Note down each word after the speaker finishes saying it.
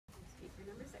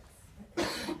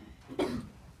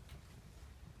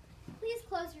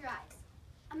your eyes.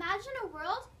 Imagine a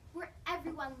world where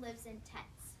everyone lives in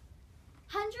tents.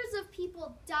 Hundreds of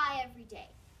people die every day,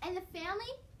 and the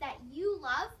family that you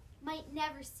love might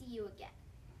never see you again.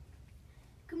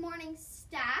 Good morning,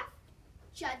 staff,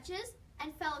 judges,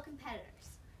 and fellow competitors.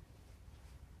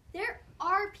 There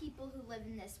are people who live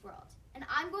in this world, and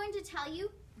I'm going to tell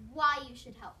you why you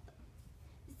should help them.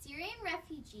 The Syrian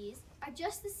refugees are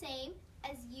just the same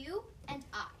as you and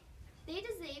I. They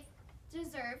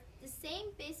deserve the same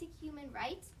basic human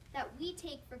rights that we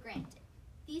take for granted.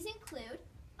 These include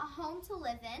a home to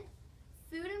live in,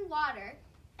 food and water,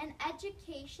 an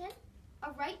education,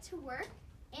 a right to work,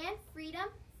 and freedom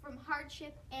from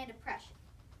hardship and oppression.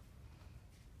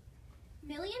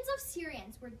 Millions of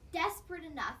Syrians were desperate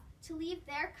enough to leave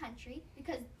their country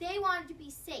because they wanted to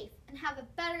be safe and have a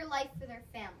better life for their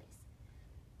families.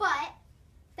 But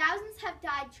thousands have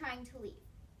died trying to leave.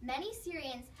 Many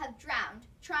Syrians have drowned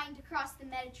trying to cross the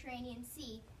Mediterranean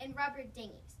Sea in rubber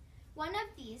dinghies. One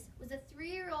of these was a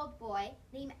 3-year-old boy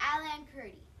named Alan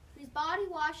Kurdi, whose body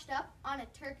washed up on a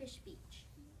Turkish beach.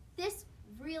 This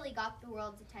really got the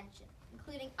world's attention,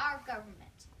 including our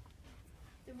government.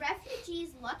 The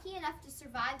refugees lucky enough to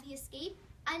survive the escape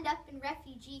end up in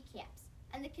refugee camps,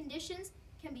 and the conditions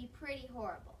can be pretty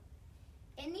horrible.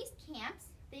 In these camps,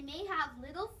 they may have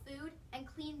little food and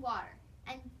clean water,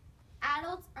 and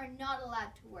adults are not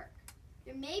allowed to work.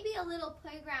 There may be a little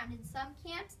playground in some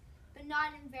camps, but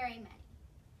not in very many.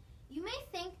 You may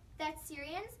think that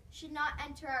Syrians should not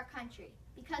enter our country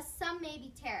because some may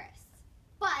be terrorists.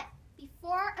 But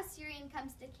before a Syrian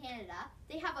comes to Canada,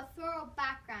 they have a thorough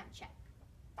background check.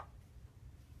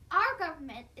 Our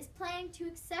government is planning to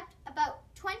accept about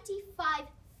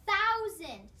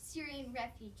 25,000 Syrian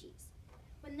refugees.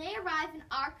 When they arrive in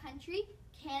our country,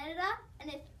 Canada and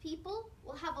its people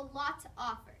will have a lot to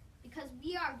offer because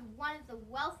we are one of the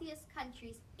wealthiest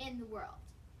countries in the world.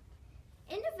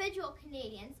 Individual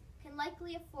Canadians can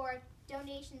likely afford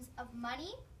donations of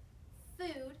money,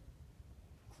 food,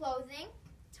 clothing,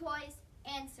 toys,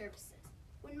 and services.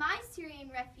 When my Syrian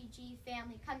refugee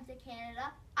family comes to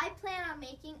Canada, I plan on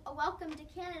making a Welcome to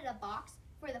Canada box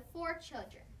for the 4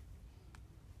 children.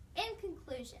 In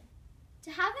conclusion,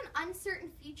 to have an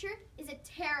uncertain future is a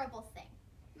terrible thing.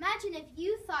 Imagine if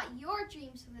you thought your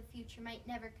dreams for the future might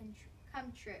never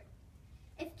come true.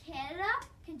 If Canada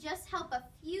can just help a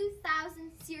few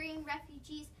thousand Syrian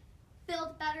refugees build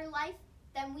a better life,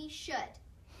 then we should.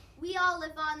 We all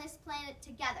live on this planet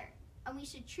together, and we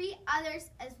should treat others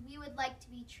as we would like to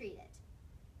be treated.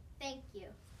 Thank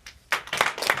you.